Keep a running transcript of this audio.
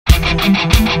Hello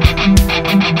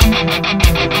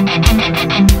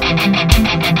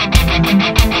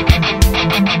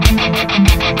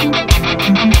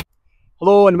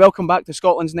and welcome back to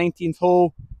Scotland's 19th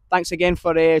hole. Thanks again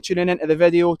for tuning into the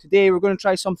video. Today we're going to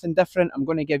try something different. I'm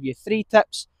going to give you 3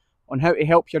 tips on how to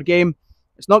help your game.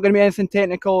 It's not going to be anything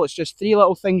technical, it's just 3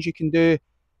 little things you can do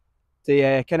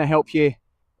to kind of help you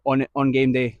on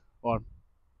game day or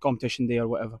competition day or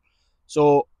whatever.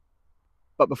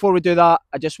 But before we do that,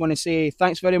 I just want to say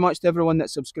thanks very much to everyone that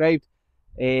subscribed.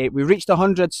 We reached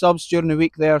 100 subs during the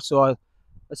week there, so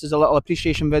this is a little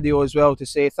appreciation video as well to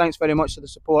say thanks very much for the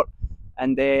support.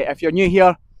 And if you're new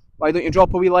here, why don't you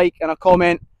drop a wee like and a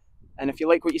comment, and if you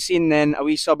like what you've seen, then a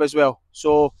wee sub as well.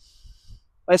 So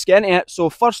let's get into it. So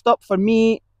first up for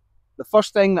me, the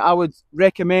first thing that I would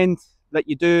recommend that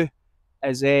you do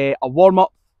is a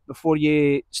warm-up before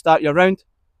you start your round.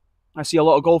 I see a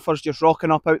lot of golfers just rocking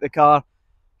up out the car,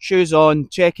 shoes on,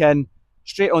 check in,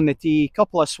 straight on the tee,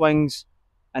 couple of swings,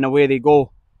 and away they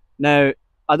go. Now,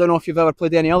 I don't know if you've ever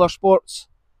played any other sports,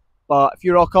 but if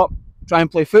you rock up, try and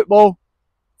play football,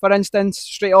 for instance,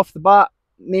 straight off the bat,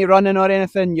 no running or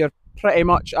anything, you're pretty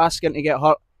much asking to get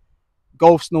hurt.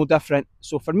 Golf's no different.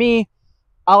 So for me,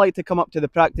 I like to come up to the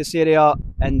practice area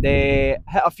and hit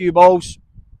a few balls,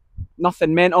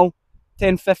 nothing mental,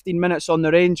 10-15 minutes on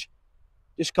the range.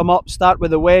 Just come up, start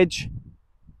with a wedge,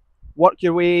 work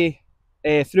your way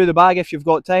through the bag if you've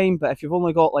got time, but if you've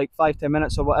only got like 5-10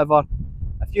 minutes or whatever,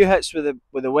 a few hits with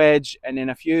a wedge and then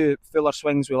a few fuller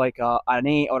swings with like an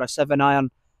 8 or a 7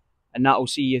 iron, and that'll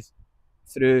see you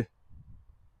through.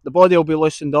 The body will be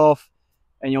loosened off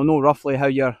and you'll know roughly how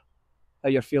you're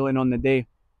feeling on the day.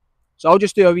 So I'll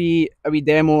just do a wee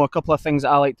demo, a couple of things that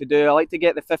I like to do. I like to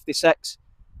get the 56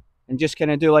 and just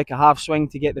kind of do like a half swing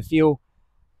to get the feel.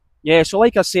 Yeah, so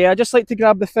like I say, I just like to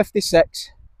grab the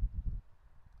 56,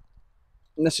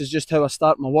 and this is just how I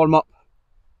start my warm-up.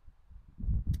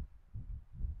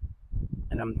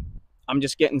 And I'm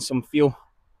just getting some feel,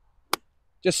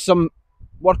 just some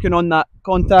working on that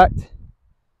contact.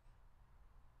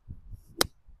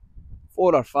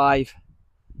 4 or 5,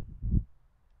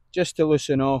 just to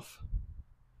loosen off.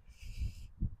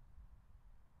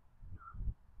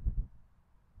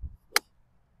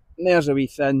 And there's a wee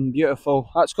thin,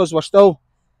 beautiful. That's because we're still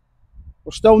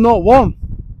not warm.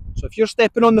 So if you're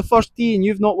stepping on the first tee and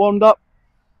you've not warmed up,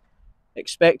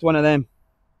 expect one of them.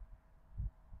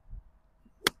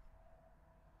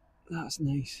 That's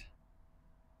nice.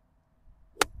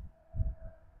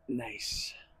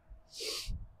 Nice.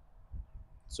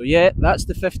 So yeah, that's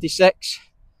the 56.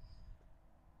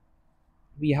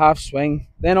 Wee half swing.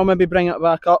 Then I'll maybe bring it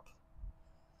back up.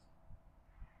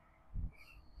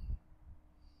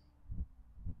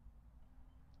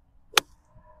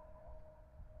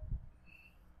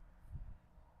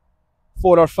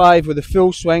 Four or 5 with a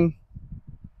full swing.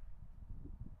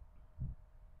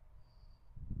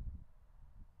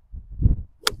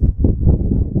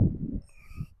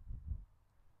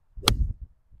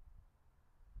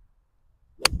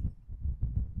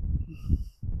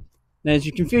 Now as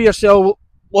you can feel yourself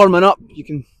warming up,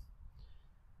 you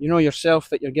know yourself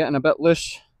that you're getting a bit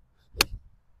loose.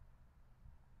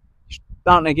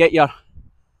 Starting to get your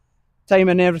timing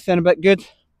and everything a bit good.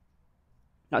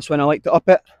 That's when I like to up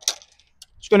it.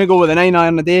 Just going to go with a 9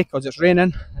 iron a day because it's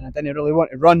raining and I didn't really want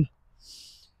to run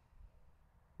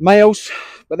miles.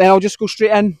 But then I'll just go straight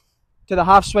in to the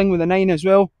half swing with a 9 as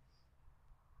well.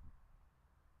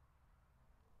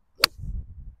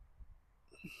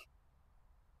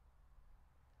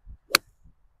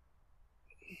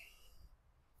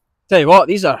 Tell you what,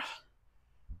 these are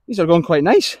going quite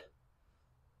nice.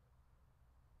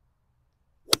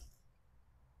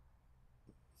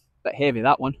 Bit heavy,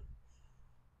 that one.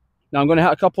 Now I'm going to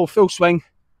hit a couple full swing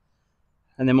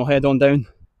and then we'll head on down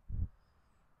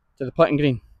to the putting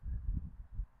green.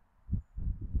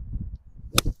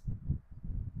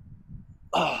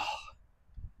 Oh.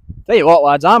 Tell you what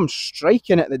lads, I'm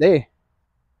striking it today.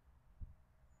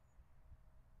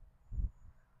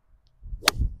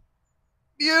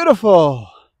 Beautiful.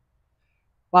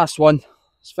 Last one.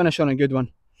 Let's finish on a good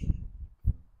one.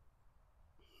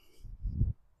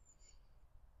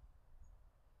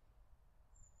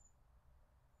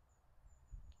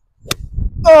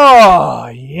 Oh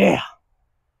yeah,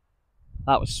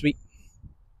 that was sweet.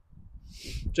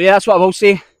 So yeah, that's what I will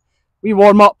say. We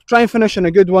warm up, try and finish on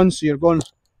a good one, so you're going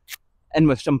in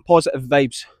with some positive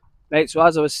vibes. Right, so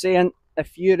as I was saying,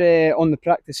 if you're on the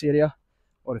practice area,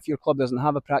 or if your club doesn't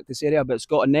have a practice area but it's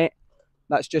got a net,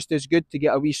 that's just as good to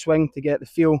get a wee swing, to get the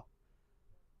feel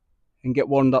and get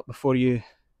warmed up before you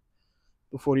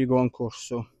go on course.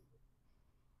 So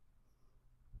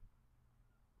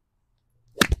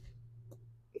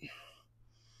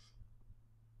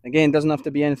Again, doesn't have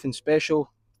to be anything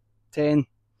special. 10,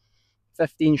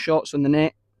 15 shots on the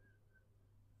net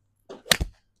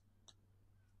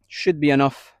should be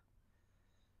enough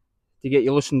to get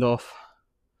you loosened off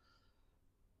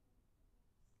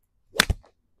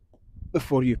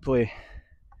before you play.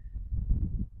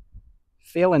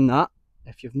 Failing that,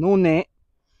 if you've no net,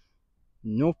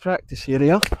 no practice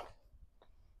area,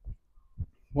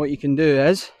 what you can do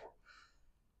is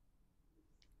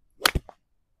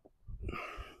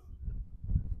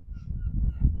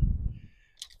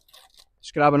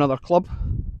just grab another club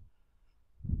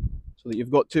so that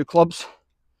you've got 2 clubs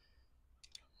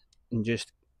and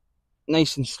just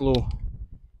nice and slow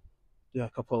do a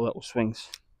couple of little swings,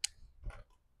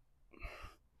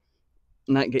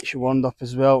 and that gets you warmed up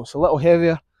as well. It's a little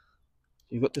heavier,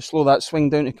 you've got to slow that swing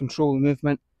down to control the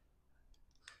movement,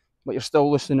 but you're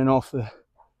still loosening off the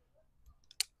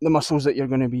muscles that you're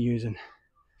going to be using.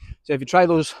 So if you try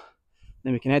those,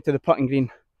 then we can head to the putting green and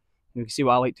we can see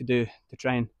what I like to do to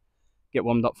try and get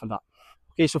warmed up for that.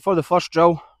 Okay, so for the first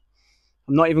drill,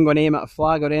 I'm not even going to aim at a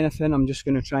flag or anything. I'm just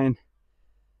going to try and,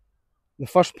 the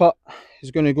first putt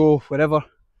is going to go wherever,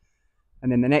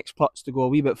 and then the next putt's to go a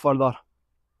wee bit further,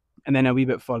 and then a wee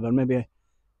bit further, maybe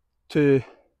 2-3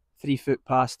 foot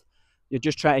past. You're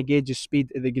just trying to gauge the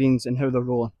speed of the greens and how they're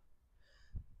rolling.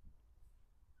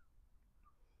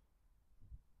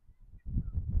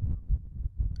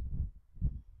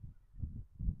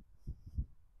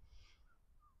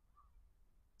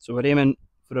 So we're aiming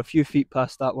for a few feet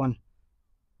past that one.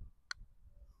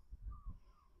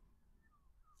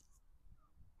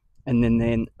 And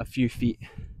then a few feet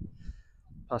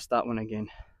past that one again.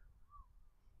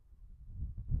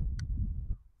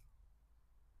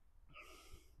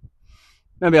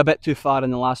 Maybe a bit too far in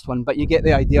the last one, but you get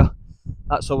the idea.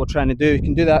 That's all we're trying to do. You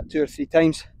can do that 2 or 3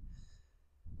 times.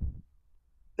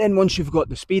 Then once you've got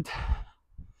the speed,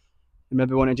 you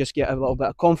maybe want to just get a little bit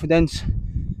of confidence.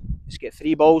 Just get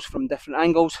 3 balls from different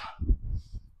angles. And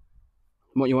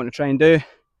what you want to try and do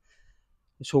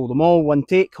is hold them all, 1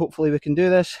 take. Hopefully we can do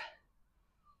this.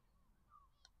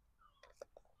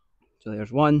 So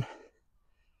there's 1,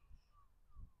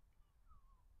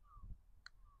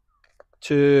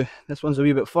 2, this one's a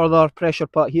wee bit further, pressure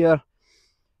putt here,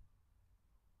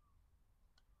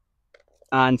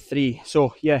 and 3.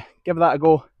 So yeah, give that a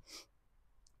go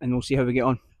and we'll see how we get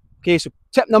on. Okay, so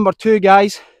tip number 2,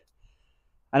 guys,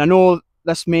 and I know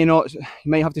this may not, you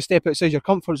might have to step outside your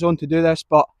comfort zone to do this,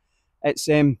 but it's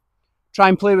try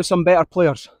and play with some better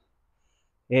players.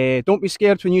 Don't be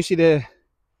scared when you see the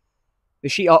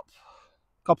sheet up,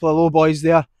 a couple of low boys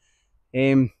there.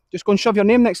 Just go and shove your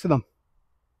name next to them.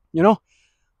 You know,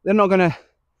 they're not going to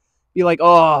be like,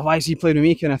 oh, why is he playing with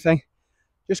me, kind of thing.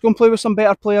 Just go and play with some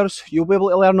better players. You'll be able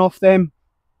to learn off them,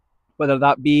 whether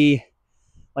that be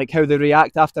like how they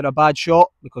react after a bad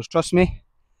shot, because trust me,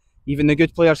 even the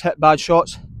good players hit bad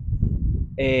shots.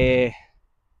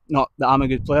 Not that I'm a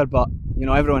good player, but you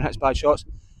know, everyone hits bad shots.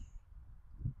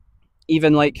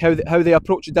 Even like how they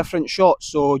approach different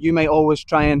shots. So you might always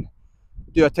try and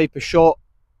do a type of shot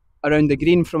around the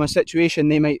green from a situation.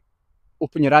 They might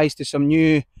open your eyes to some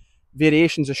new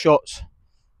variations of shots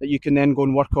that you can then go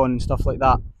and work on and stuff like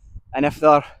that. And if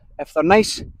they're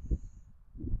nice,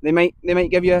 they might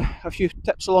give you a few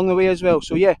tips along the way as well.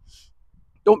 So yeah,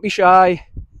 don't be shy.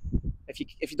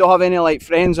 If you don't have any like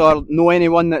friends or know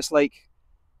anyone that's like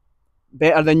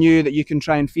better than you that you can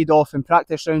try and feed off in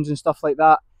practice rounds and stuff like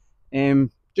that,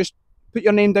 just put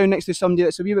your name down next to somebody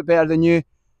that's a wee bit better than you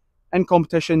in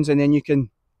competitions, and then you can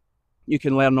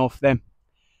learn off them.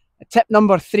 Tip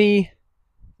number 3,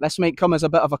 this might come as a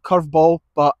bit of a curveball,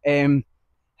 but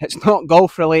it's not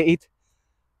golf related,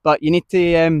 but you need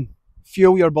to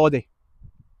fuel your body.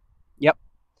 Yep,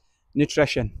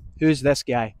 nutrition. Who's this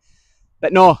guy?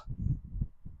 But no,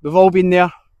 we've all been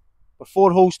there. We're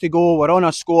 4 holes to go, we're on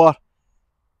a score,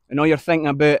 and all you're thinking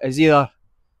about is either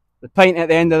the pint at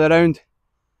the end of the round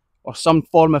or some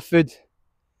form of food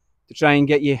to try and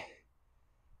get you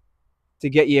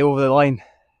over the line.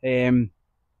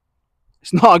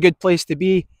 It's not a good place to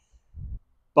be,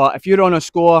 but if you're on a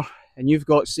score and you've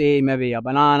got, say, maybe a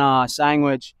banana, a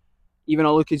sandwich, even a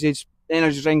Lucozade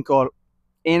energy drink, or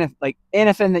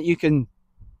anything that you can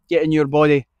get in your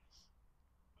body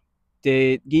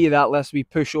to give you that last wee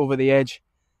push over the edge,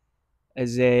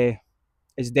 is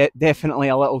definitely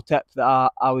a little tip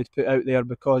that I would put out there,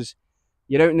 because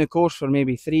you're out in the course for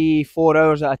maybe 3-4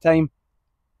 hours at a time,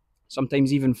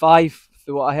 sometimes even 5,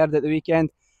 for what I heard at the weekend.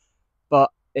 But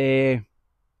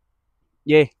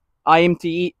yeah, I aim to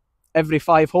eat every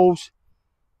 5 holes.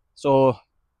 So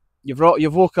you've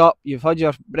woke up, you've had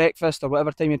your breakfast, or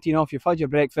whatever time you're teeing off, you've had your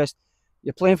breakfast,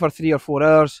 You're playing for 3 or 4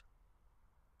 hours,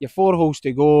 you're 4 holes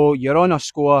to go, you're on a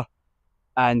score,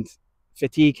 and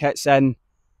fatigue hits in,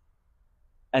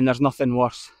 and there's nothing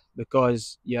worse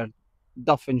because you're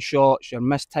duffing shots, you're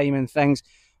mistiming things,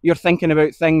 you're thinking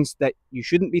about things that you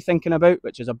shouldn't be thinking about,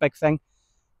 which is a big thing.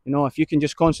 You know, if you can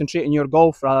just concentrate on your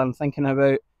golf rather than thinking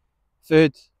about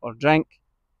food or drink,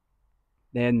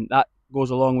 then that goes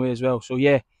a long way as well. So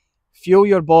yeah, fuel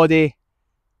your body.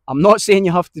 I'm not saying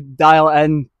you have to dial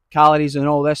in calories and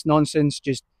all this nonsense,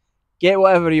 just get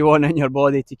whatever you want in your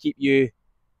body to keep you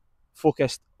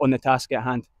focused on the task at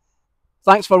hand.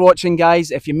 Thanks for watching,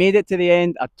 guys. If you made it to the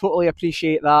end, I totally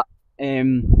appreciate that.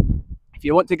 If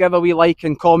you want to give a wee like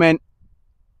and comment,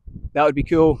 that would be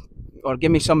cool. Or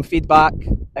give me some feedback.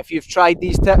 If you've tried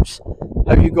these tips,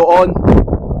 how you got on.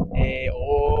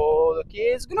 Oh,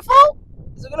 okay, is it going to fall?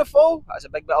 Is it going to fall? That's a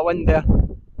big bit of wind there.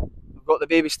 I've got the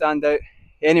baby stand out.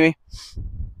 Anyway,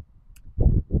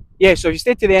 yeah, so if you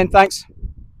stayed to the end, thanks.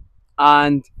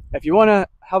 And if you want to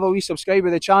have a wee subscribe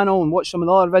to the channel and watch some of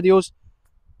the other videos,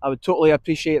 I would totally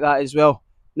appreciate that as well.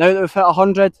 Now that we've hit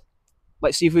 100,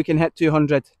 let's see if we can hit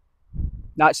 200.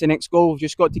 That's the next goal. We've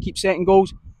just got to keep setting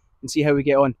goals and see how we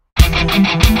get on.